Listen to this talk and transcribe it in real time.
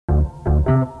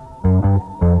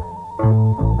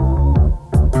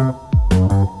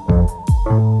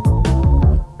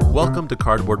Welcome to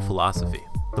Cardboard Philosophy,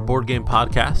 the board game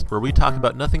podcast where we talk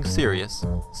about nothing serious,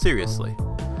 seriously.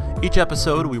 Each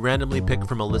episode, we randomly pick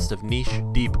from a list of niche,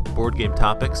 deep board game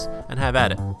topics and have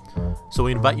at it. So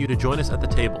we invite you to join us at the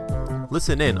table,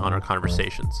 listen in on our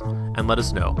conversations, and let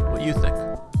us know what you think.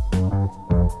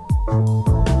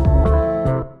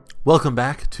 Welcome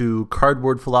back to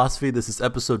Cardboard Philosophy. This is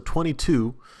episode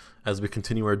 22 as we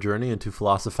continue our journey into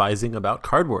philosophizing about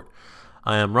cardboard.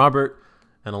 I am Robert,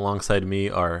 and alongside me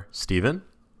are Steven.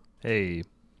 Hey.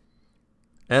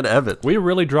 And Evan. We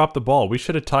really dropped the ball. We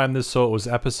should have timed this so it was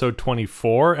episode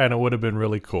 24, and it would have been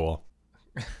really cool.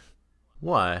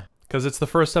 Why? Because it's the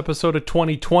first episode of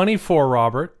 2024,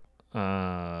 Robert.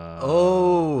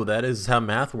 Oh, that is how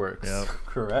math works. Yep.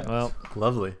 Correct. Well,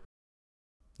 lovely.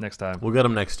 Next time. We'll get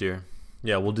them next year.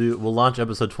 Yeah, we'll launch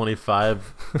episode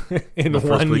 25 in the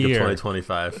first 1 week year. of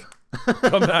 2025.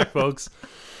 Come back, folks.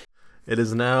 It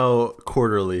is now a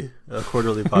quarterly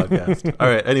podcast. All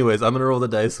right, anyways, I'm going to roll the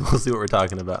dice. We'll see what we're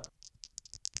talking about.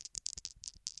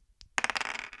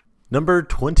 Number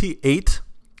 28,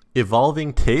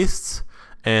 Evolving Tastes.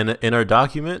 And in our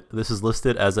document, this is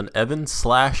listed as an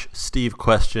Evan/Steve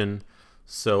question.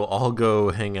 So I'll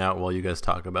go hang out while you guys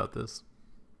talk about this.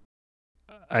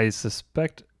 I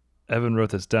suspect Evan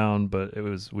wrote this down, but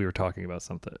we were talking about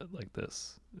something like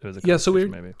this. It was a So we're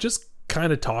maybe. just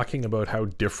kind of talking about how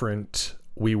different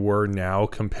we were now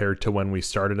compared to when we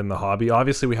started in the hobby.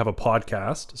 Obviously, we have a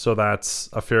podcast, so that's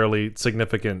a fairly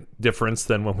significant difference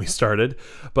than when we started.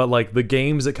 But like the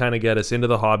games that kind of get us into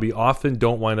the hobby often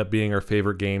don't wind up being our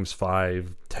favorite games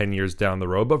 5-10 years down the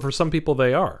road. But for some people,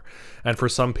 they are. And for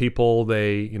some people,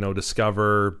 they,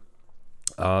 discover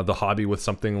the hobby with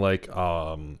something like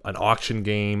an auction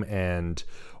game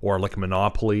or like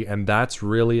Monopoly, and that's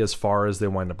really as far as they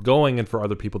wind up going. And for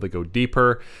other people, they go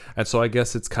deeper. And so I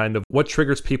guess it's kind of what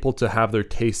triggers people to have their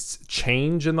tastes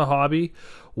change in the hobby,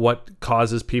 what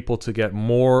causes people to get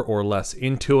more or less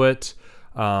into it,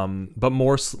 but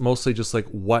mostly just like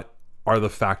what are the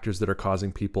factors that are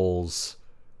causing people's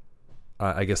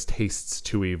tastes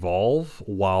to evolve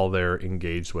while they're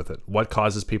engaged with it. What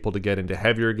causes people to get into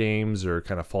heavier games or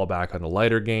kind of fall back on the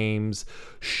lighter games?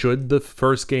 Should the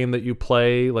first game that you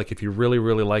play, like if you really,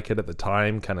 really like it at the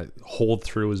time, kind of hold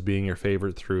through as being your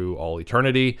favorite through all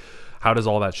eternity? How does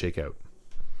all that shake out?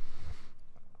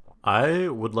 I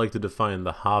would like to define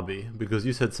the hobby, because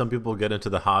you said some people get into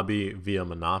the hobby via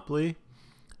Monopoly.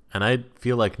 And I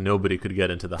feel like nobody could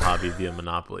get into the hobby via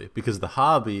Monopoly, because the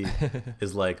hobby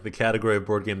is like the category of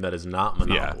board game that is not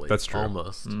Monopoly. Yeah, that's true.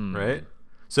 Almost, right?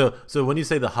 So when you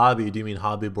say the hobby, do you mean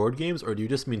hobby board games, or do you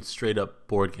just mean straight up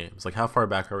board games? Like how far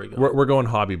back are we going? We're going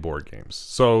hobby board games.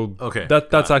 So okay,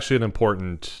 that's actually an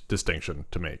important distinction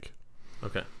to make.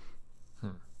 Okay.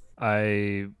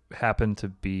 I happened to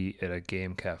be at a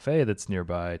game cafe that's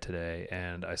nearby today,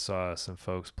 and I saw some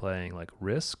folks playing like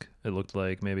Risk. It looked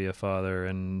like maybe a father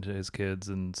and his kids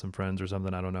and some friends or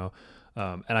something. I don't know.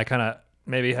 And I kind of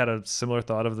maybe had a similar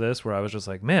thought of this, where I was just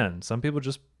like, man, some people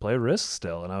just play Risk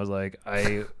still. And I was like,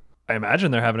 I imagine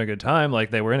they're having a good time.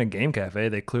 Like they were in a game cafe.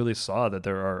 They clearly saw that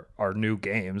there are new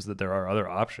games, that there are other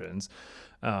options.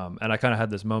 And I kind of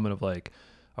had this moment of like,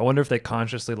 I wonder if they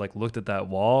consciously like looked at that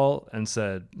wall and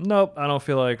said, nope, I don't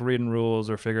feel like reading rules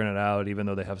or figuring it out, even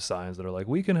though they have signs that are like,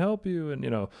 we can help you.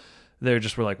 And, they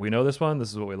just were like, we know this one. This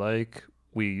is what we like.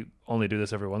 We only do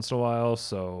this every once in a while.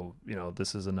 So,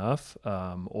 this is enough.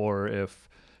 Or if,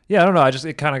 I don't know.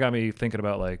 It kind of got me thinking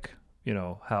about like,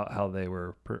 how they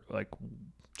were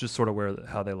just sort of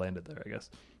how they landed there, I guess.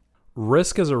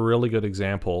 Risk is a really good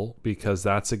example, because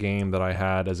that's a game that I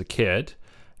had as a kid.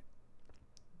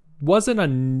 Wasn't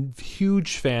a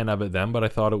huge fan of it then, but I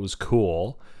thought it was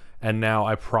cool. And now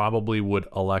I probably would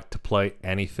elect to play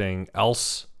anything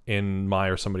else in my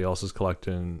or somebody else's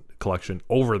collection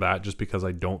over that, just because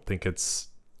I don't think it's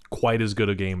quite as good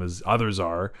a game as others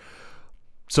are.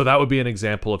 So that would be an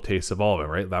example of taste evolving,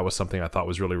 right? That was something I thought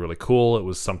was really, really cool. It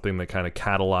was something that kind of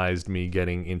catalyzed me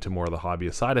getting into more of the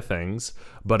hobbyist side of things,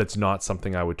 but it's not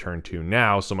something I would turn to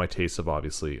now. So my tastes have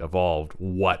obviously evolved.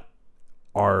 What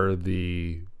are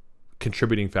the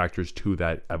contributing factors to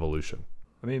that evolution?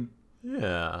 I mean,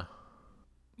 yeah,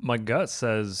 my gut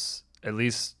says at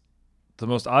least the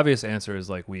most obvious answer is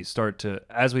like we start to,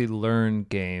 as we learn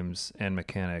games and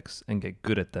mechanics and get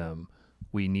good at them,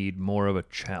 we need more of a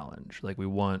challenge. Like we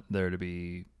want there to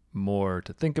be more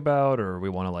to think about, or we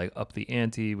want to like up the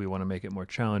ante. We want to make it more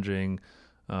challenging.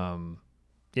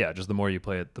 Just the more you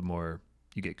play it, the more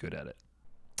you get good at it.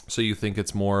 So you think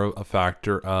it's more a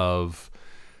factor of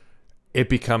it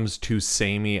becomes too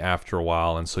samey after a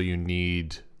while, and so you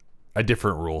need a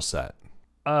different rule set.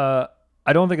 I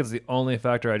don't think it's the only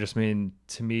factor. I just mean,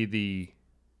 to me,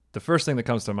 the first thing that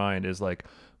comes to mind is like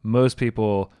most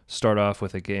people start off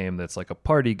with a game that's like a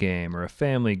party game or a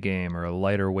family game or a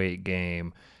lighter weight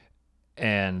game,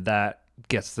 and that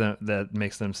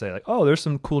makes them say like, oh, there's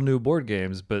some cool new board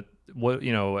games, but what,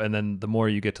 and then the more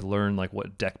you get to learn like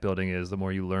what deck building is, the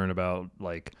more you learn about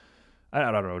like,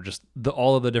 I don't know, just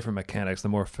all of the different mechanics, the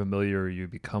more familiar you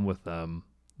become with them,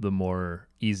 the more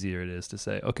easier it is to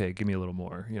say, okay, give me a little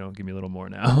more, give me a little more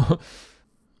now.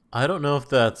 I don't know if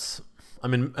that's, I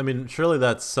mean, surely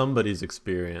that's somebody's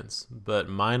experience, but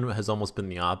mine has almost been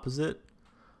the opposite.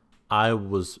 I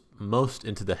was most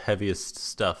into the heaviest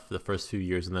stuff the first few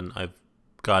years, and then I've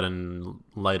gotten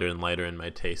lighter and lighter in my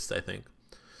tastes, I think.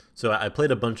 So I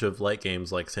played a bunch of light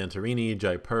games like Santorini,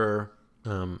 Jaipur,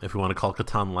 if we want to call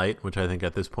Catan light, which I think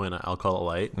at this point I'll call it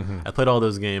light. Mm-hmm. I played all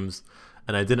those games,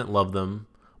 and I didn't love them,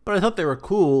 but I thought they were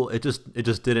cool. It just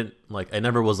didn't, like, I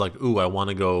never was like, ooh, I want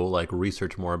to go like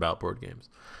research more about board games.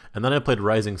 And then I played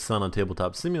Rising Sun on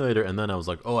Tabletop Simulator, and then I was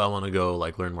like, oh, I want to go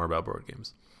like learn more about board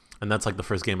games. And that's like the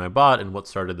first game I bought and what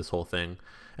started this whole thing.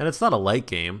 And it's not a light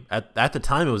game. At the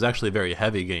time, it was actually a very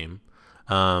heavy game.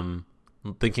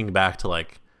 Thinking back to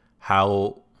like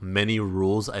how many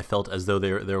rules I felt as though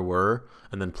there were,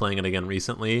 and then playing it again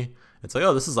recently, it's like,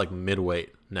 oh, this is like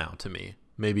midweight now to me.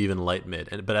 Maybe even light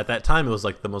mid. But at that time, it was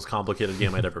like the most complicated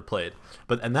game I'd ever played.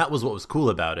 And that was what was cool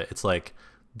about it. It's like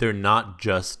they're not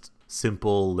just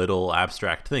simple little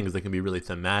abstract things. They can be really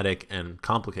thematic and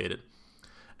complicated.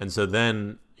 And so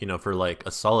then, for like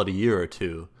a solid year or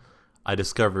two, I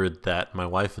discovered that my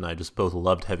wife and I just both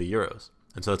loved heavy Euros.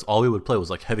 And so that's all we would play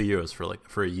was like heavy Euros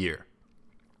for a year.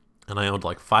 And I owned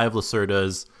like 5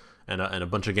 Lacerdas and a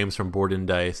bunch of games from Board and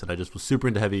Dice, and I just was super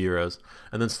into heavy Euros.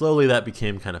 And then slowly that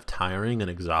became kind of tiring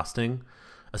and exhausting,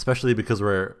 especially because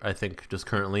we're, I think, just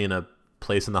currently in a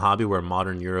place in the hobby where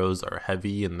modern Euros are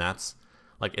heavy, and that's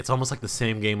like, it's almost like the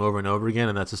same game over and over again,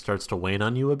 and that just starts to wane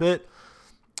on you a bit.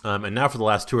 And now for the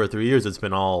last 2 or 3 years, it's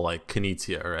been all like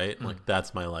Knizia, right? Mm. Like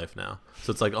that's my life now.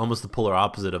 So it's like almost the polar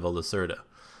opposite of a Lacerda.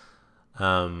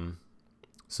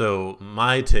 So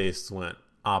my tastes went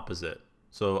opposite.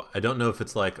 So I don't know if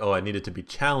it's like, oh, I needed to be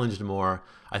challenged more.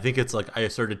 I think it's like I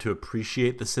started to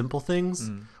appreciate the simple things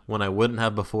when I wouldn't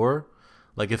have before.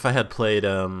 Like if I had played,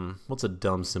 what's a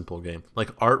dumb simple game?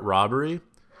 Like Art Robbery.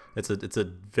 It's a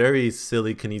very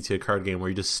silly Knizia card game where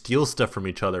you just steal stuff from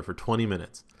each other for 20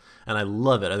 minutes. And I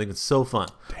love it. I think it's so fun.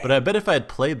 Dang. But I bet if I had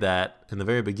played that in the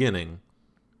very beginning,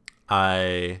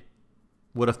 I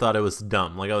would have thought it was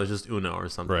dumb. Like I was just Uno or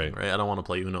something, right? I don't want to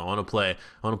play Uno. I want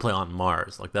to play on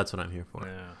Mars. Like that's what I'm here for.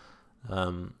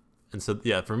 Yeah. And so,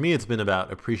 yeah, for me, it's been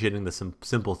about appreciating the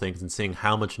simple things and seeing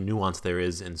how much nuance there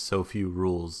is in so few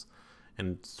rules,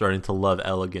 and starting to love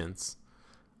elegance,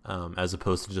 as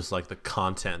opposed to just like the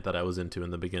content that I was into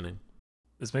in the beginning.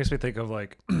 This makes me think of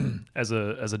like, as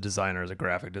a designer, as a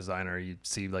graphic designer, you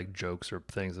see like jokes or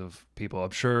things of people.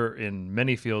 I'm sure in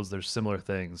many fields there's similar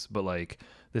things, but like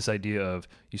this idea of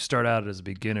you start out as a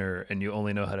beginner and you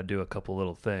only know how to do a couple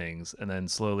little things, and then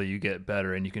slowly you get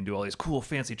better and you can do all these cool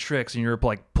fancy tricks and you're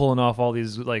like pulling off all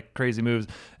these like crazy moves,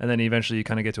 and then eventually you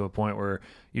kind of get to a point where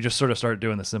you just sort of start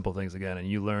doing the simple things again, and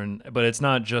you learn. But it's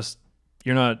not just,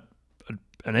 you're not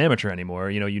an amateur anymore.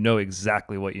 You know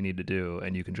exactly what you need to do,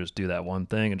 and you can just do that one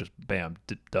thing and just bam,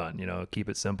 done. Keep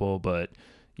it simple, but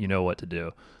you know what to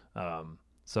do.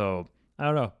 So I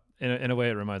don't know, in a way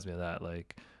it reminds me of that,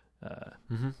 like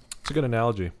It's a good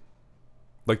analogy.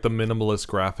 Like the minimalist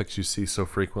graphics you see so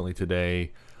frequently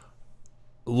today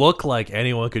look like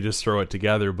anyone could just throw it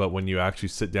together, but when you actually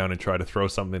sit down and try to throw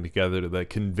something together that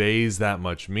conveys that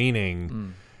much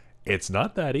meaning, it's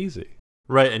not that easy.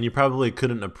 Right, and you probably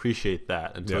couldn't appreciate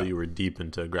that until you were deep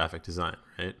into graphic design,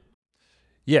 right?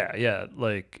 Yeah.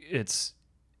 Like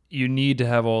you need to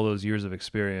have all those years of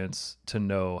experience to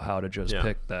know how to just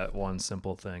pick that one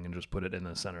simple thing and just put it in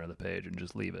the center of the page and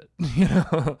just leave it.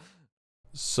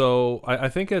 So I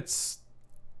think it's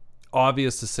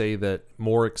obvious to say that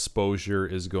more exposure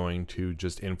is going to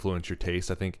just influence your taste.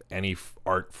 I think any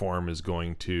art form is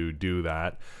going to do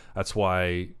that. That's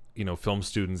why film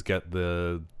students get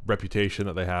the reputation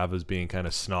that they have as being kind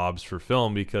of snobs for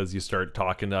film, because you start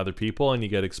talking to other people and you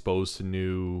get exposed to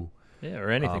new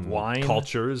or anything, wine,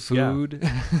 cultures, food.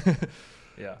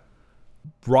 Yeah.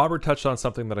 Robert touched on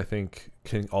something that I think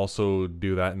can also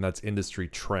do that, and that's industry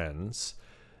trends.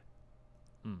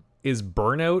 Is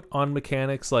burnout on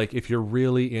mechanics? Like if you're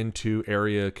really into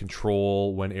area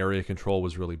control when area control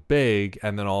was really big,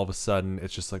 and then all of a sudden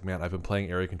it's just like, man, I've been playing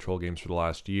area control games for the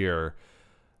last year.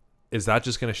 is that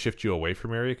just going to shift you away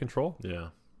from area control? Yeah.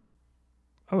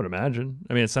 I would imagine.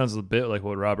 I mean, it sounds a bit like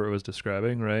what Robert was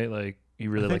describing, right? Like you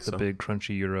really like the so. big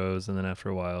crunchy euros, and then after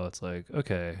a while, it's like,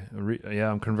 okay,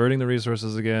 I'm converting the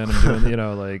resources again. I'm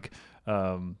doing, like,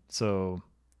 so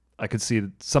I could see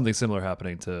something similar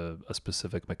happening to a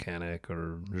specific mechanic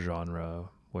or genre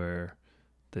where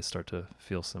they start to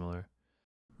feel similar.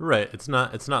 Right. It's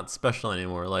not special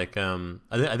anymore. Like, I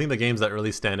think the games that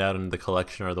really stand out in the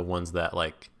collection are the ones that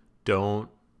like don't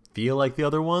feel like the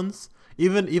other ones.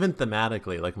 Even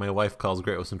thematically, like my wife calls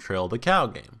Great Western Trail the cow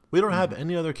game. We don't have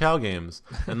any other cow games,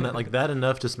 and that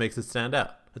enough just makes it stand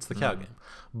out. It's the cow game.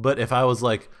 But if I was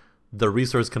like the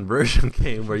resource conversion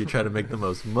game where you try to make the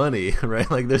most money,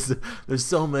 right? Like there's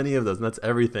so many of those, and that's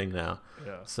everything now.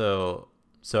 Yeah. So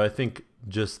I think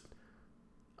just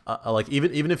like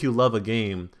even if you love a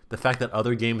game, the fact that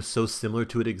other games so similar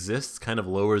to it exists kind of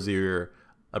lowers your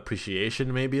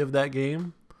appreciation maybe of that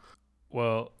game.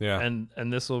 Well, yeah,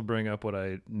 and this will bring up what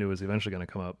I knew was eventually going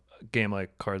to come up. A game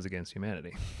like Cards Against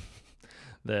Humanity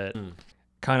that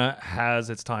kind of has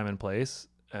its time and place,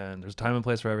 and there's time and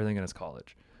place for everything, and it's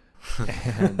college.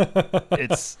 And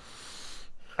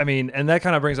and that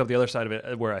kind of brings up the other side of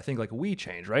it where I think like we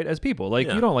change, right? As people, like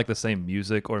you don't like the same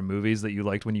music or movies that you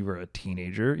liked when you were a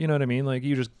teenager. You know what I mean? Like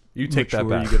you take that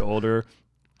back. You get older.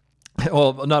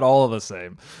 Well, not all of the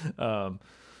same.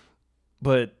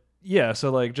 But yeah, so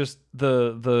like just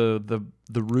the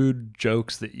rude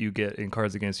jokes that you get in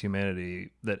Cards Against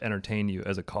Humanity that entertain you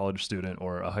as a college student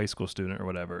or a high school student or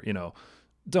whatever,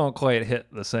 don't quite hit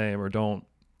the same or don't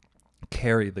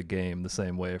carry the game the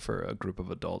same way for a group of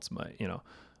adults might,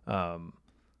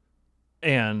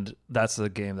 and that's a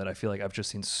game that I feel like I've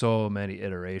just seen so many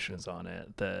iterations on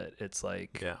it that it's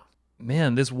like,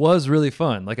 man, this was really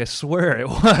fun. Like I swear it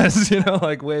was,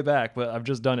 like way back, but I've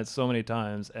just done it so many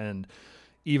times. And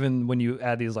even when you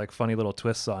add these like funny little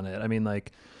twists on it, I mean,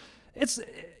 like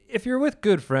if you're with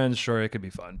good friends, sure, it could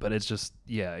be fun, but it's just,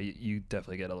 you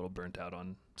definitely get a little burnt out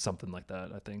on something like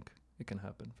that. I think it can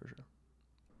happen for sure.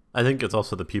 I think it's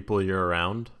also the people you're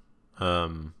around.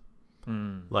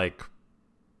 Like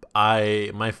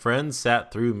my friends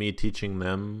sat through me teaching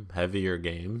them heavier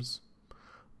games,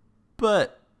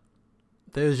 but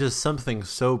there's just something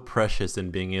so precious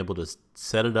in being able to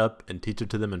set it up and teach it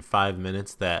to them in 5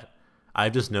 minutes that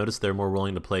I've just noticed they're more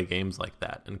willing to play games like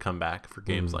that and come back for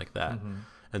games like that. Mm-hmm.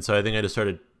 And so I think I just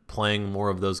started playing more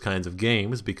of those kinds of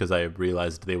games because I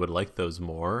realized they would like those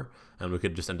more and we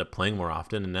could just end up playing more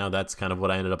often. And now that's kind of what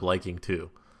I ended up liking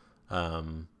too.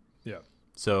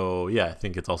 So I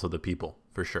think it's also the people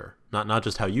for sure. Not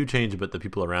just how you change, but the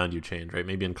people around you change, right?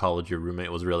 Maybe in college your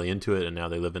roommate was really into it and now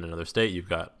they live in another state. You've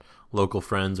got local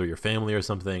friends or your family or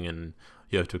something and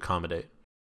you have to accommodate.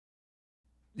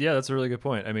 Yeah, that's a really good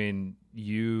point. I mean,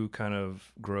 you kind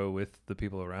of grow with the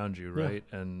people around you, right?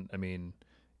 Yeah. And I mean,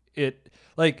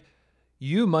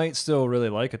 you might still really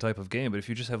like a type of game, but if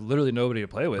you just have literally nobody to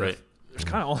play with, right, there's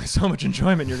kind of only so much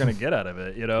enjoyment you're going to get out of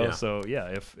it, Yeah. So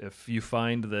if you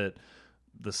find that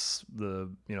the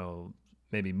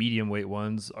maybe medium weight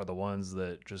ones are the ones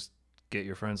that just get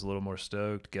your friends a little more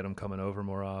stoked, get them coming over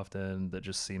more often, that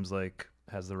just seems like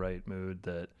has the right mood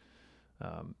that.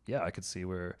 I could see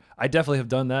where I definitely have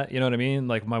done that. You know what I mean?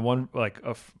 Like my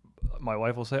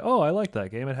wife will say, "Oh, I like that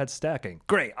game. It had stacking.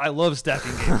 Great. I love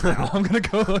stacking games now. I'm going to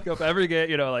go look up every game,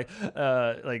 like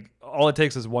all it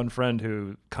takes is one friend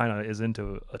who kind of is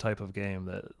into a type of game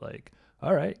that like,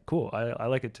 all right, cool. I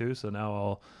like it too. So now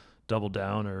I'll double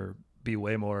down or be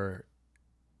way more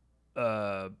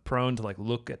prone to like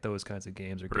look at those kinds of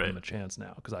games or give them a chance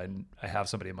now. Cause I have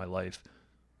somebody in my life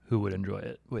who would enjoy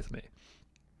it with me.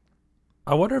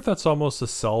 I wonder if that's almost a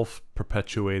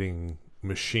self-perpetuating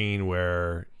machine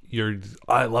where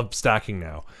I love stacking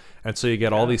now. And so you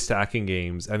get all these stacking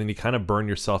games and then you kind of burn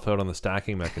yourself out on the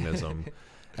stacking mechanism.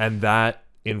 And that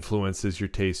influences your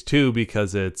taste too,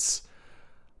 because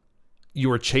you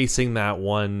were chasing that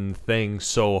one thing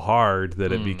so hard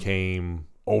that it became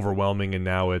overwhelming. And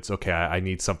now it's, okay, I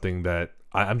need something that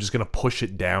I'm just going to push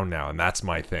it down now. And that's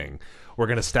my thing. We're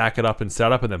going to stack it up and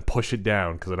set up and then push it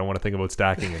down because I don't want to think about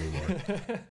stacking anymore.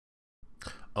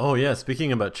 Oh, yeah.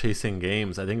 Speaking about chasing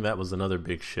games, I think that was another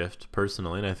big shift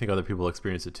personally. And I think other people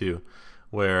experience it too,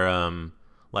 where I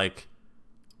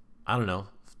don't know,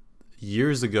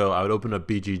 years ago, I would open up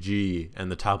BGG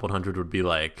and the top 100 would be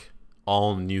like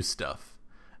all new stuff.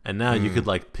 And now you could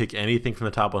like pick anything from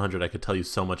the top 100. I could tell you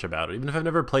so much about it, even if I've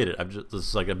never played it. I've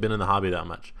been in the hobby that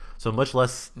much. So much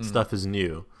less stuff is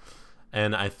new.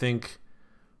 And I think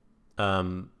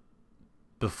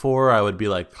before I would be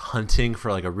like hunting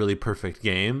for like a really perfect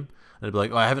game. And I'd be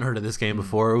like, oh, I haven't heard of this game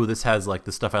before. Oh, this has like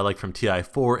the stuff I like from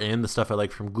TI4 and the stuff I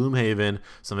like from Gloomhaven.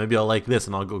 So maybe I'll like this,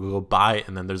 and I'll go buy it.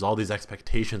 And then there's all these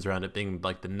expectations around it being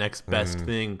like the next best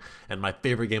thing and my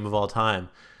favorite game of all time.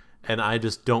 And I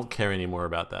just don't care anymore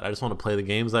about that. I just want to play the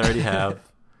games I already have.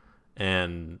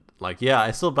 And like, yeah,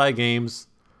 I still buy games,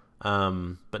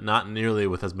 but not nearly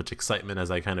with as much excitement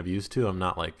as I kind of used to. I'm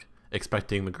not like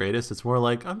expecting the greatest. It's more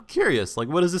like, I'm curious, like,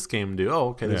 what does this game do? Oh,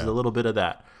 okay, there's a little bit of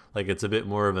that. Like, it's a bit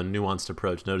more of a nuanced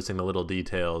approach, noticing the little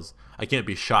details. I can't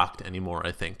be shocked anymore,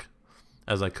 I think,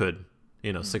 as I could,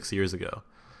 6 years ago.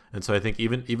 And so I think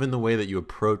even the way that you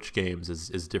approach games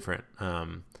is different.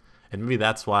 And maybe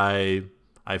that's why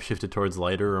I've shifted towards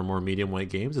lighter or more medium weight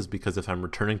games, is because if I'm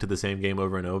returning to the same game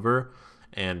over and over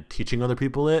and teaching other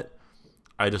people it,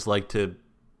 I just like to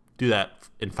do that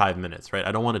in 5 minutes, right?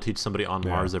 I don't want to teach somebody on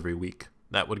Mars every week.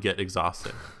 That would get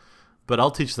exhausting. But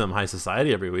I'll teach them High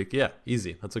Society every week. Yeah,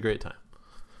 easy. That's a great time.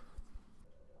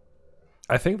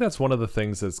 I think that's one of the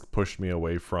things that's pushed me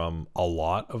away from a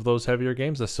lot of those heavier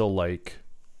games. I still like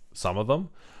some of them,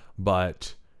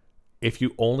 but if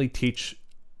you only teach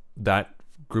that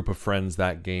group of friends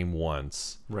that game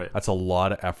once, right, that's a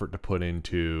lot of effort to put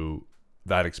into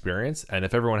that experience. And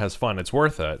if everyone has fun, it's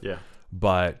worth it. Yeah.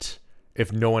 But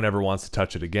if no one ever wants to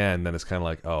touch it again, then it's kind of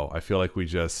like, oh, I feel like we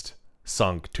just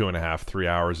sunk 2.5-3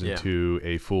 hours into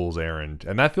a fool's errand,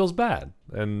 and that feels bad.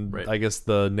 And I guess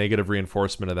the negative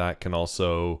reinforcement of that can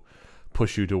also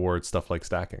push you towards stuff like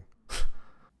stacking.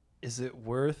 Is it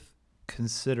worth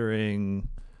considering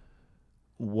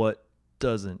what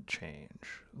doesn't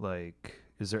change? Like,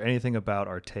 is there anything about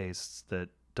our tastes that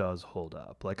does hold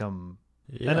up? Like, and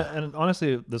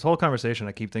honestly, this whole conversation,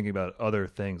 I keep thinking about other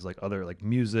things, like other like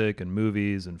music and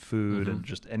movies and food and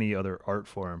just any other art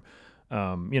form.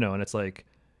 And it's like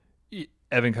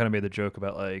Evan kind of made the joke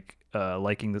about like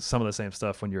liking some of the same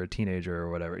stuff when you're a teenager or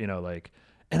whatever,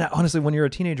 and honestly, when you're a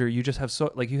teenager, you just have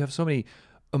you have so many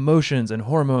emotions and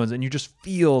hormones, and you just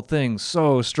feel things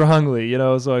so strongly,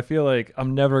 so I feel like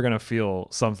I'm never going to feel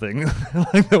something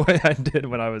like the way I did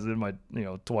when I was in my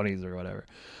 20s or whatever.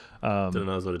 Didn't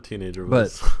know what a teenager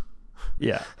was. But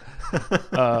yeah.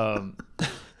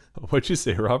 What'd you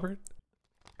say, Robert?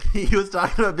 He was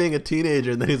talking about being a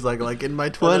teenager, and then he's like in my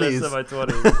 20s. In my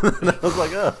 20s. And I was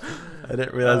like, oh, I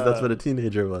didn't realize that's what a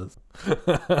teenager was.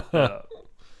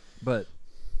 But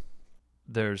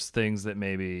there's things that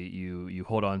maybe you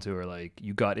hold on to, or like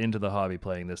you got into the hobby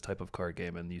playing this type of card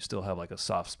game and you still have like a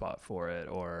soft spot for it,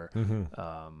 or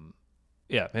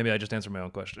maybe I just answered my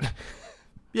own question.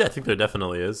 Yeah, I think there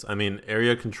definitely is. I mean,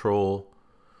 area control,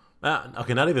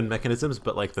 okay, not even mechanisms,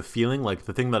 but like the feeling, like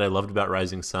the thing that I loved about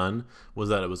Rising Sun was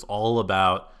that it was all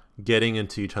about getting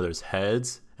into each other's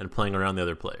heads and playing around the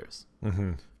other players.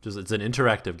 Just, it's an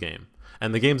interactive game.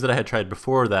 And the games that I had tried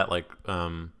before that, like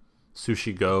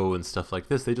Sushi Go and stuff like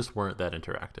this, they just weren't that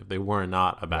interactive. They were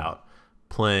not about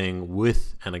playing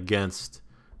with and against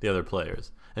the other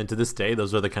players. And to this day,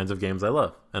 those are the kinds of games I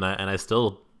love. And I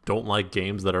still don't like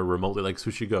games that are remotely like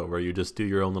Sushi Go, where you just do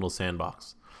your own little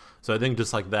sandbox. So I think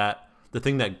just like that, the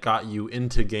thing that got you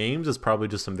into games is probably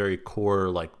just some very core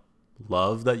like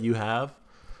love that you have.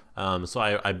 So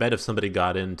I bet if somebody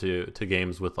got into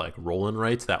games with like roll and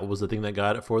writes, that was the thing that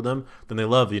got it for them. Then they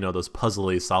love, those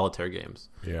puzzly solitaire games.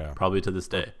 Yeah. Probably to this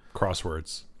day.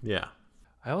 Crosswords. Yeah.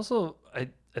 I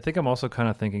think I'm also kind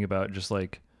of thinking about just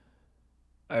like,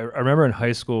 I remember in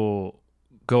high school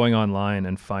going online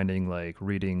and finding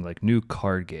reading new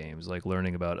card games,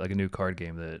 learning about a new card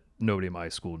game that nobody in my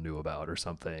school knew about or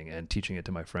something, and teaching it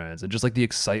to my friends, and just the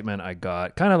excitement I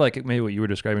got, kind of like maybe what you were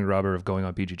describing, Robert, of going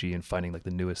on BGG and finding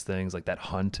the newest things, that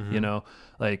hunt,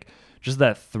 just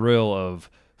that thrill of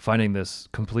finding this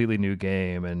completely new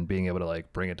game and being able to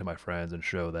bring it to my friends and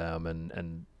show them,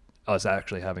 and us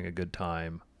actually having a good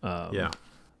time.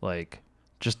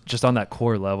 Just on that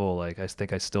core level, I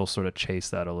think I still sort of chase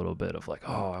that a little bit of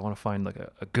I want to find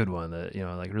a good one that,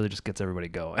 really just gets everybody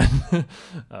going.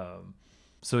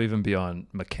 So even beyond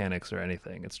mechanics or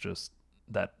anything, it's just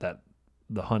that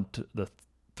the hunt, the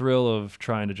thrill of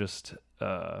trying to just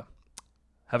have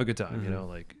a good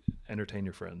time, entertain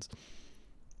your friends.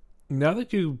 Now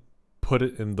that you put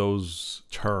it in those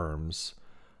terms,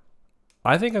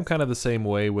 I think I'm kind of the same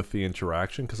way with the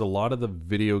interaction, because a lot of the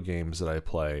video games that I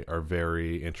play are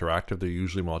very interactive. They're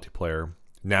usually multiplayer.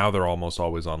 Now they're almost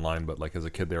always online, but as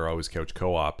a kid, they were always couch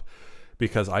co-op,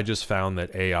 because I just found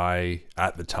that AI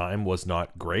at the time was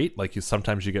not great.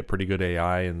 Sometimes you get pretty good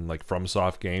AI in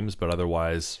FromSoft games, but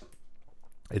otherwise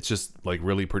it's just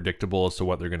really predictable as to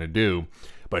what they're going to do.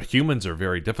 But humans are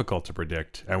very difficult to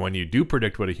predict. And when you do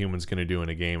predict what a human's going to do in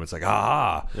a game, it's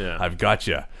I've got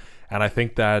you. And I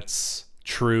think that's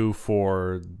true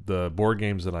for the board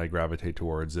games that I gravitate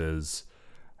towards is,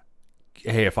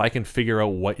 hey, if I can figure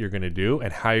out what you're going to do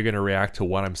and how you're going to react to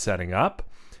what I'm setting up,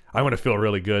 I'm going to feel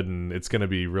really good, and it's going to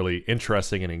be really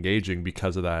interesting and engaging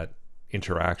because of that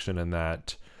interaction and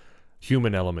that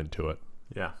human element to it.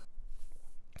 Yeah.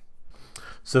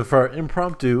 So for our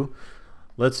impromptu,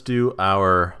 let's do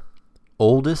our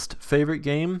oldest favorite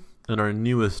game and our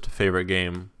newest favorite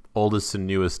game. Oldest and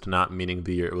newest not meaning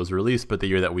the year it was released, but the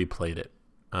year that we played it,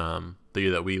 the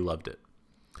year that we loved it.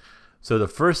 So the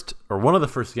first, or one of the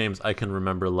first games I can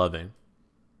remember loving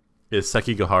is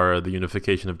Sekigahara, The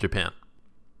Unification of Japan.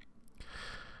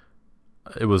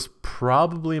 It was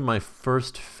probably my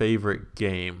first favorite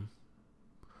game.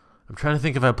 I'm trying to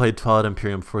think if I played Twilight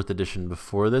Imperium 4th edition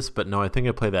before this, but no, I think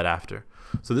I played that after.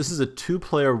 So this is a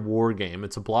 2-player war game.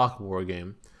 It's a block war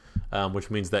game, which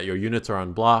means that your units are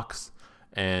on blocks,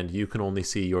 and you can only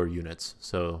see your units.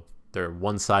 So they're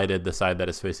one-sided. The side that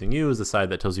is facing you is the side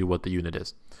that tells you what the unit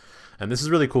is. And this is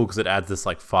really cool because it adds this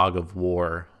like fog of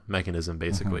war mechanism,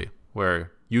 basically,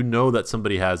 where you know that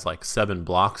somebody has like 7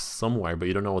 blocks somewhere, but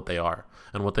you don't know what they are.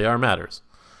 And what they are matters.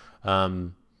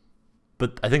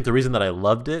 But I think the reason that I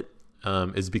loved it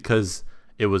is because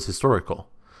it was historical.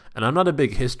 And I'm not a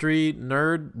big history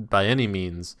nerd by any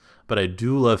means, but I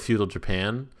do love feudal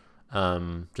Japan,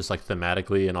 just like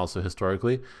thematically and also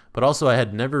historically. But also I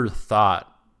had never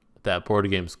thought that board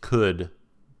games could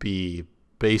be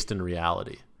based in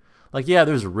reality. Like, yeah,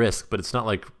 there's risk, but it's not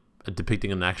like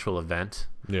depicting an actual event.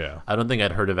 Yeah. I don't think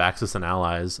I'd heard of Axis and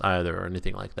Allies either or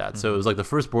anything like that. So it was like the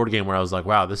first board game where I was like,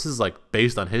 wow, this is like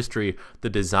based on history. The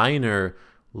designer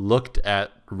looked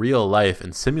at real life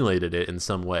and simulated it in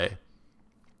some way.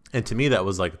 And to me, that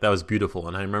was beautiful.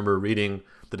 And I remember reading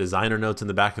the designer notes in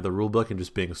the back of the rule book and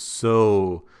just being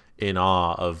so in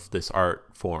awe of this art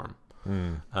form.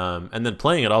 And then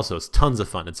playing it also is tons of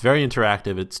fun. It's very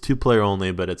interactive. It's 2-player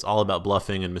only, but it's all about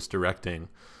bluffing and misdirecting.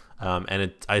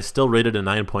 And I still rated a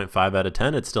 9.5 out of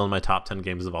 10. It's still in my top 10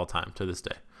 games of all time to this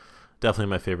day.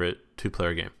 Definitely my favorite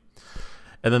 2-player game.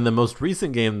 And then the most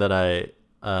recent game that I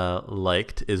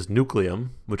liked is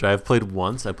Nucleum, which I have played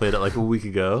once. I played it like a week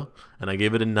ago, and I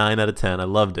gave it a 9 out of 10. I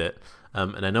loved it.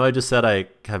 And I know I just said I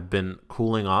have been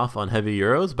cooling off on heavy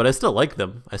Euros, but I still like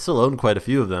them. I still own quite a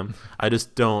few of them. I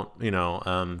just don't,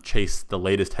 chase the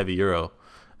latest heavy Euro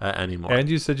anymore. And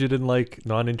you said you didn't like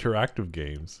non-interactive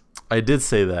games. I did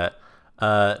say that.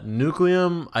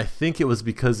 Nucleum, I think it was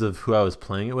because of who I was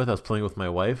playing it with. I was playing with my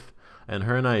wife, and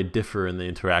her and I differ in the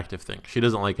interactive thing. She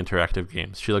doesn't like interactive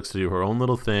games. She likes to do her own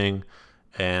little thing,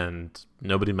 and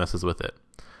nobody messes with it.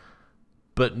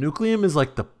 But Nucleum is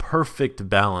like the perfect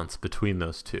balance between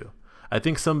those two. I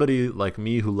think somebody like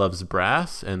me who loves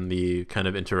brass and the kind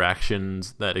of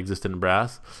interactions that exist in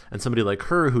brass, and somebody like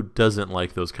her who doesn't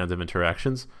like those kinds of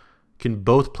interactions, can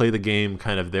both play the game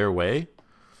kind of their way.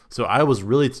 So I was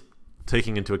really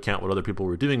taking into account what other people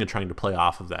were doing and trying to play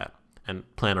off of that and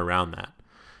plan around that.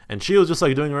 And she was just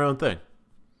like doing her own thing.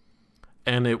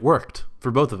 And it worked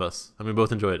for both of us. And we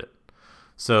both enjoyed it.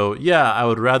 So yeah, I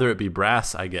would rather it be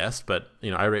brass, I guess. But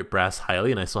I rate brass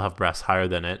highly, and I still have brass higher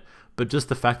than it. But just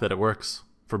the fact that it works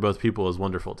for both people is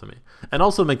wonderful to me. And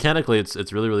also mechanically,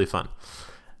 it's really, really fun.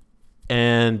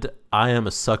 And I am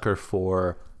a sucker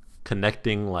for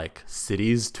connecting like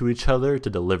cities to each other to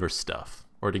deliver stuff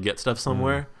or to get stuff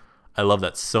somewhere. I love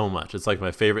that so much. It's like my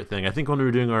favorite thing. I think when we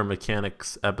were doing our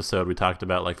mechanics episode, we talked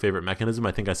about like favorite mechanism.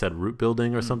 I think I said route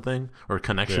building or something, or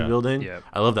connection building. Yeah.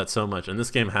 I love that so much. And this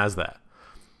game has that.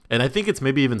 And I think it's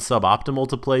maybe even suboptimal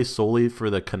to play solely for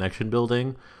the connection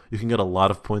building. You can get a lot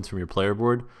of points from your player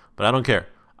board, but I don't care.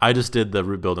 I just did the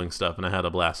route building stuff, and I had a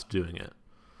blast doing it.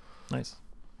 Nice.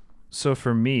 So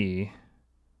for me,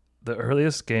 the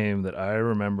earliest game that I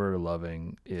remember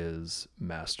loving is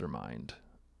Mastermind.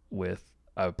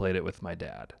 I played it with my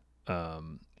dad. I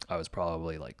was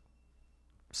probably like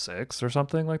 6 or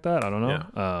something like that. I don't know.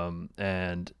 Yeah.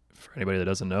 And for anybody that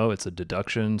doesn't know, it's a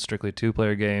deduction, strictly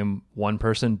 2-player game. One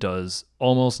person does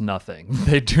almost nothing.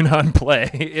 They do not play.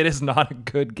 It is not a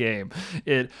good game.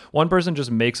 One person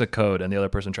just makes a code and the other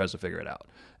person tries to figure it out.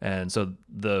 And so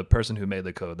the person who made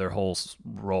the code, their whole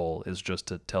role is just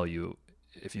to tell you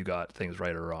if you got things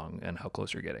right or wrong and how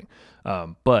close you're getting.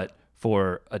 But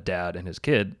for a dad and his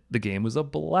kid, the game was a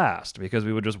blast because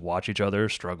we would just watch each other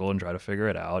struggle and try to figure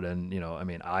it out. And,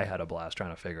 I had a blast trying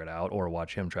to figure it out or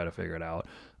watch him try to figure it out.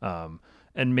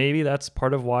 And maybe that's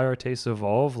part of why our tastes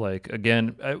evolve. Like,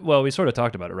 again, we sort of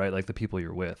talked about it, right? Like the people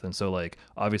you're with. And so like,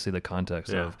 obviously the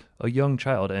context of a young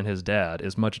child and his dad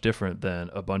is much different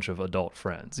than a bunch of adult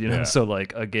friends, So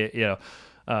like, again,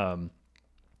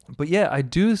 But yeah, I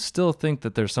do still think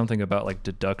that there's something about like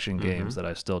deduction Mm-hmm. games that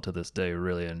I still to this day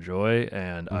really enjoy.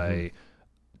 And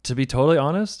to be totally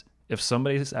honest, if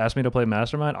somebody asked me to play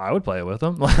Mastermind, I would play it with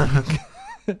them. Like,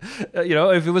 you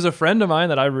know, if it was a friend of mine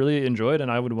that I really enjoyed and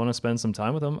I would want to spend some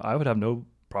time with them, I would have no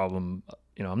problem.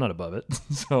 You know, I'm not above it.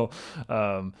 So,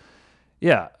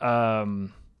 yeah,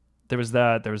 there was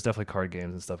that. There was definitely card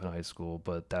games and stuff in high school,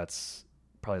 but that's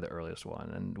probably the earliest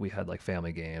one. And we had like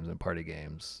family games and party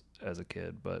games as a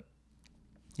kid. But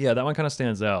yeah, that one kind of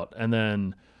stands out. And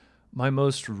then my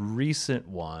most recent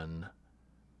one,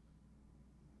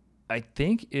 I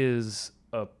think, is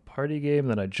a party game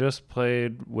that I just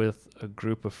played with a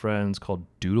group of friends called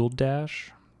Doodle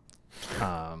Dash.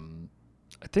 I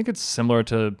think it's similar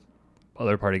to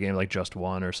other party games like Just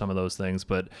One or some of those things,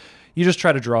 but you just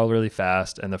try to draw really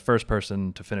fast, and the first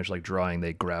person to finish like drawing,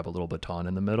 they grab a little baton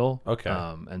in the middle. Okay.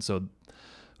 And so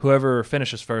whoever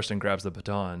finishes first and grabs the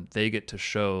baton, they get to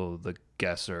show the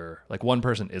guesser, like one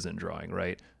person isn't drawing,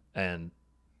 right? And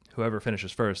whoever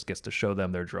finishes first gets to show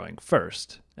them they're drawing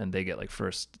first, and they get like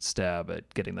first stab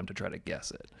at getting them to try to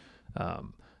guess it.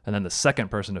 And then the second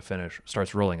person to finish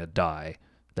starts rolling a die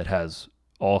that has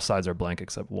all sides are blank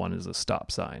except one is a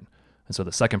stop sign. And so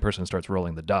the second person starts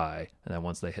rolling the die, and then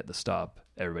once they hit the stop,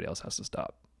 everybody else has to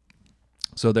stop.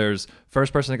 So there's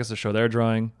first person that gets to show their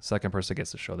drawing, second person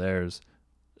gets to show theirs,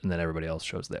 and then everybody else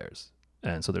shows theirs.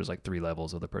 And so there's like 3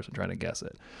 levels of the person trying to guess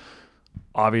it.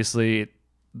 Obviously,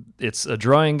 it's a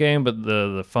drawing game, but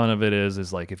the fun of it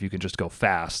is like if you can just go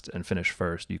fast and finish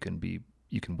first, you can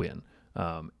win.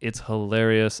 It's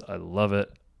hilarious. I love it.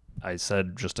 I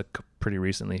said just pretty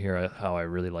recently here how I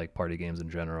really like party games in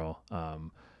general.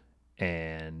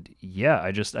 And yeah,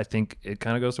 I think it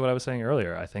kind of goes to what I was saying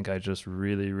earlier. I think I just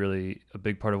really, a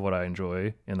big part of what I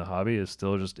enjoy in the hobby is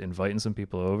still just inviting some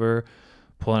people over,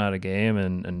 pulling out a game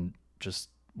and just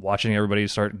watching everybody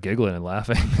start giggling and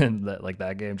laughing. And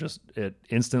that game it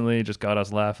instantly just got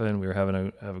us laughing. We were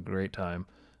having a great time.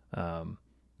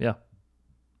 Yeah.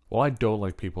 Well, I don't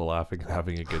like people laughing and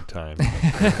having a good time,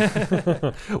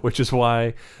 which is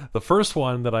why the first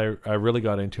one that I really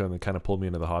got into and that kind of pulled me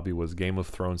into the hobby was Game of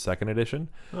Thrones 2nd Edition.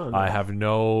 Oh, nice. I have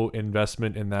no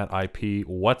investment in that IP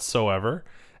whatsoever.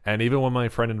 And even when my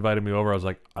friend invited me over, I was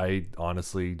like, I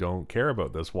honestly don't care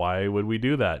about this. Why would we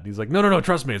do that? And he's like, no,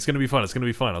 trust me. It's going to be fun. It's going to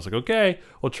be fun. I was like, okay,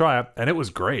 we'll try it. And it was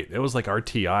great. It was like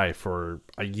RTI for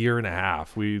a year and a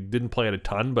half. We didn't play it a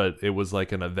ton, but it was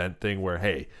like an event thing where,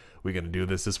 hey, we're going to do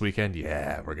this weekend?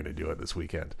 Yeah, we're going to do it this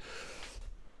weekend.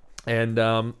 And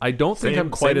I don't think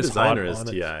I'm quite as hot designer on as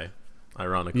it. TI,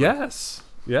 ironically. Yes.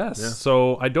 Yeah.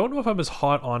 So I don't know if I'm as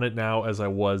hot on it now as I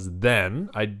was then.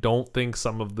 I don't think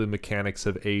some of the mechanics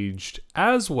have aged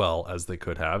as well as they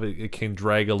could have. It can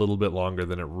drag a little bit longer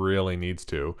than it really needs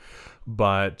to.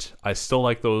 But I still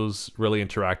like those really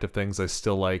interactive things. I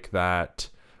still like that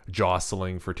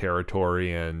jostling for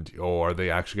territory and are they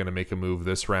actually going to make a move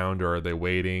this round, or are they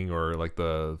waiting, or like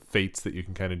the fates that you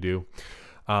can kind of do.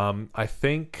 I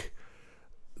think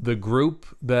the group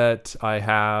that I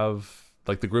have,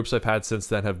 like the groups I've had since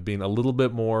then, have been a little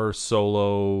bit more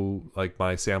solo, like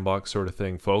my sandbox sort of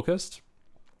thing focused,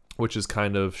 which has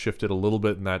kind of shifted a little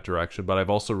bit in that direction. But I've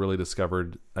also really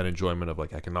discovered an enjoyment of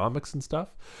like economics and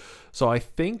stuff. So I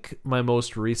think my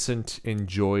most recent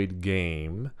enjoyed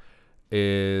game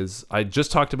is, I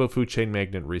just talked about Food Chain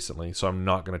Magnate recently, so I'm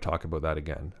not going to talk about that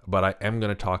again. But I am going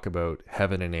to talk about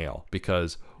Heaven and Ale,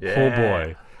 because oh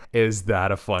boy, is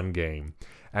that a fun game.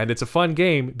 And it's a fun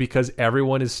game because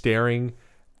everyone is staring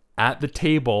at the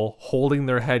table, holding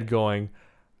their head going,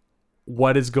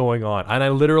 what is going on? And I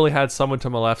literally had someone to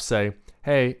my left say,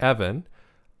 hey, Evan,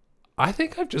 I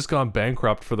think I've just gone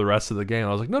bankrupt for the rest of the game.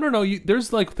 I was like, no,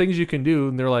 there's like things you can do.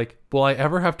 And they're like, will I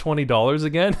ever have $20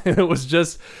 again? And it was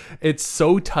just, it's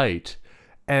so tight.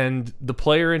 And the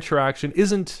player interaction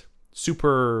isn't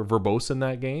super verbose in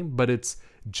that game, but it's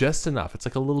just enough. It's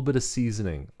like a little bit of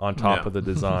seasoning on top of the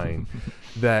design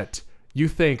that you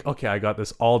think, okay, I got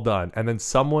this all done. And then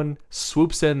someone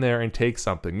swoops in there and takes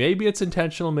something. Maybe it's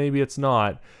intentional, maybe it's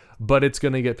not, but it's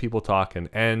going to get people talking.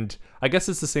 And I guess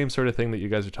it's the same sort of thing that you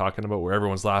guys are talking about, where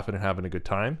everyone's laughing and having a good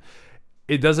time.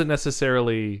 It doesn't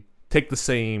necessarily take the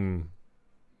same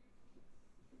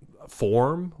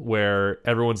form where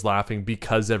everyone's laughing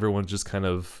because everyone's just kind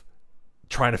of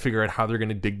trying to figure out how they're going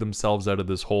to dig themselves out of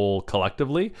this hole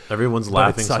collectively. Everyone's But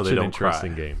laughing it's so such they an don't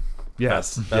interesting cry. game.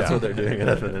 Yes, That's what they're doing at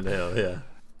Heaven and Ale, yeah.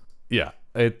 Yeah,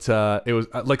 it was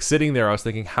like sitting there, I was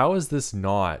thinking, how is this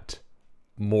not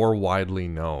more widely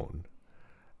known?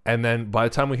 And then by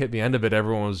the time we hit the end of it,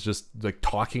 everyone was just like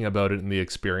talking about it and the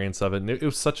experience of it. And it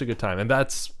was such a good time. And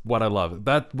that's what I love.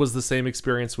 That was the same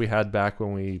experience we had back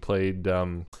when we played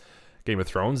Game of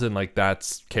Thrones. And like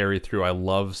that's carried through. I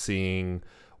love seeing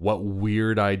what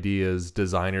weird ideas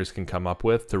designers can come up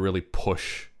with to really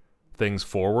push things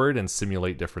forward and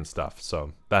simulate different stuff.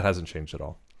 So that hasn't changed at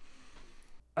all.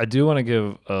 I do want to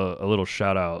give a little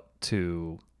shout out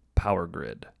to Power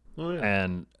Grid. Oh, yeah.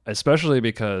 And especially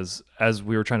because as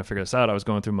we were trying to figure this out, I was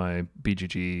going through my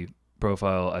BGG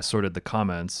profile. I sorted the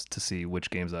comments to see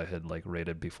which games I had like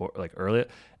rated before, like earlier.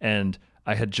 And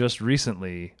I had just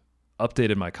recently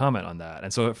updated my comment on that.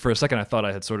 And so for a second, I thought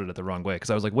I had sorted it the wrong way. Cause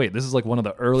I was like, wait, this is like one of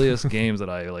the earliest games that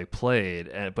I like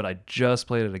played, but I just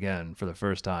played it again for the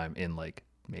first time in like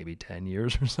maybe 10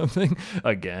 years or something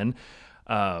again.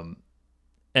 And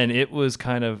it was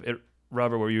kind of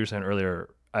Robert, what you were saying earlier,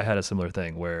 I had a similar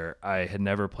thing where I had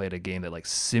never played a game that like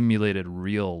simulated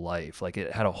real life. Like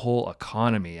it had a whole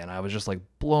economy, and I was just like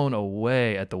blown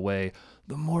away at the way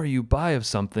the more you buy of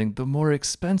something, the more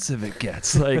expensive it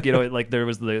gets. Like, you know, it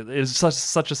was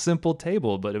such a simple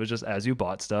table, but it was just as you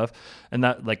bought stuff, and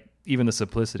that like even the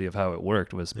simplicity of how it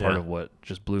worked was part of what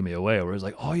just blew me away. Where it was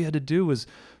like all you had to do was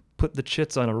put the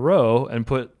chits on a row and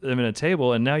put them in a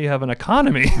table, and now you have an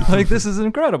economy. Like this is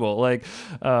incredible. Like,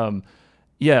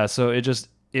 yeah. So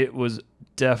it was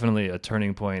definitely a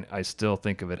turning point. I still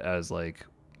think of it as like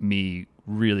me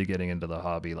really getting into the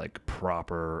hobby, like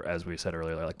proper, as we said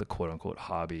earlier, like the quote unquote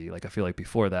hobby. Like I feel like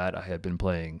before that I had been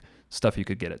playing stuff you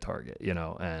could get at Target, you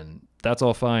know, and that's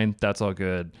all fine. That's all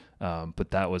good.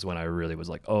 But that was when I really was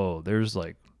like, oh, there's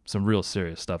like some real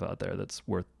serious stuff out there that's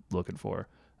worth looking for.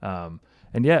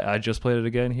 And yeah, I just played it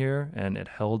again here, and it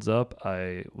held up.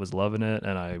 I was loving it,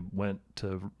 and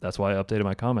that's why I updated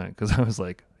my comment, because I was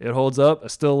like, it holds up. I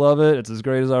still love it. It's as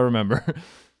great as I remember.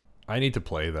 I need to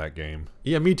play that game.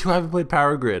 Yeah, me too. I haven't played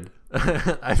Power Grid.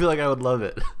 I feel like I would love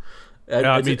it.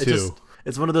 Me too.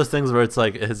 It's one of those things where it's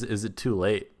like, is it too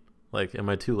late? Like, am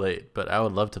I too late? But I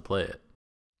would love to play it.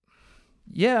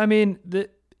 Yeah, I mean,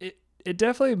 it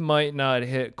definitely might not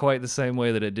hit quite the same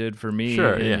way that it did for me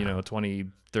in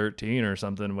 2013 or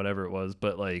something, whatever it was.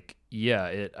 But like,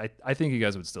 yeah, I think you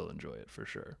guys would still enjoy it for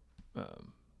sure.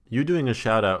 You doing a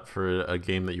shout out for a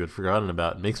game that you had forgotten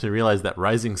about makes me realize that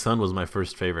Rising Sun was my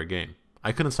first favorite game.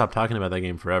 I couldn't stop talking about that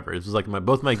game forever. It was like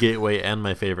both my gateway and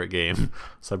my favorite game.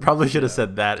 So I probably should have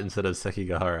said that instead of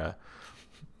Sekigahara.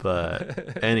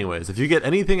 But anyways, if you get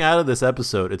anything out of this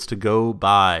episode, it's to go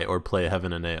buy or play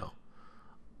Heaven and Ale.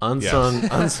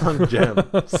 Unsung gem.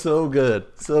 So good.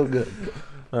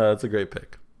 That's a great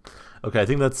pick. Okay, I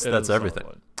think that's everything.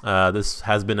 This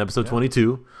has been episode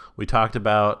 22. We talked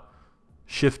about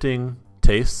shifting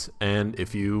tastes, and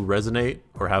if you resonate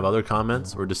or have other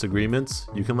comments or disagreements,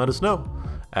 you can let us know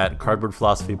at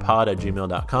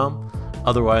cardboardphilosophypod@gmail.com.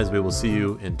 Otherwise, we will see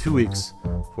you in 2 weeks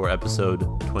for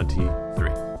episode 23.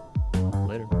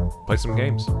 Later. Play some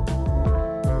games.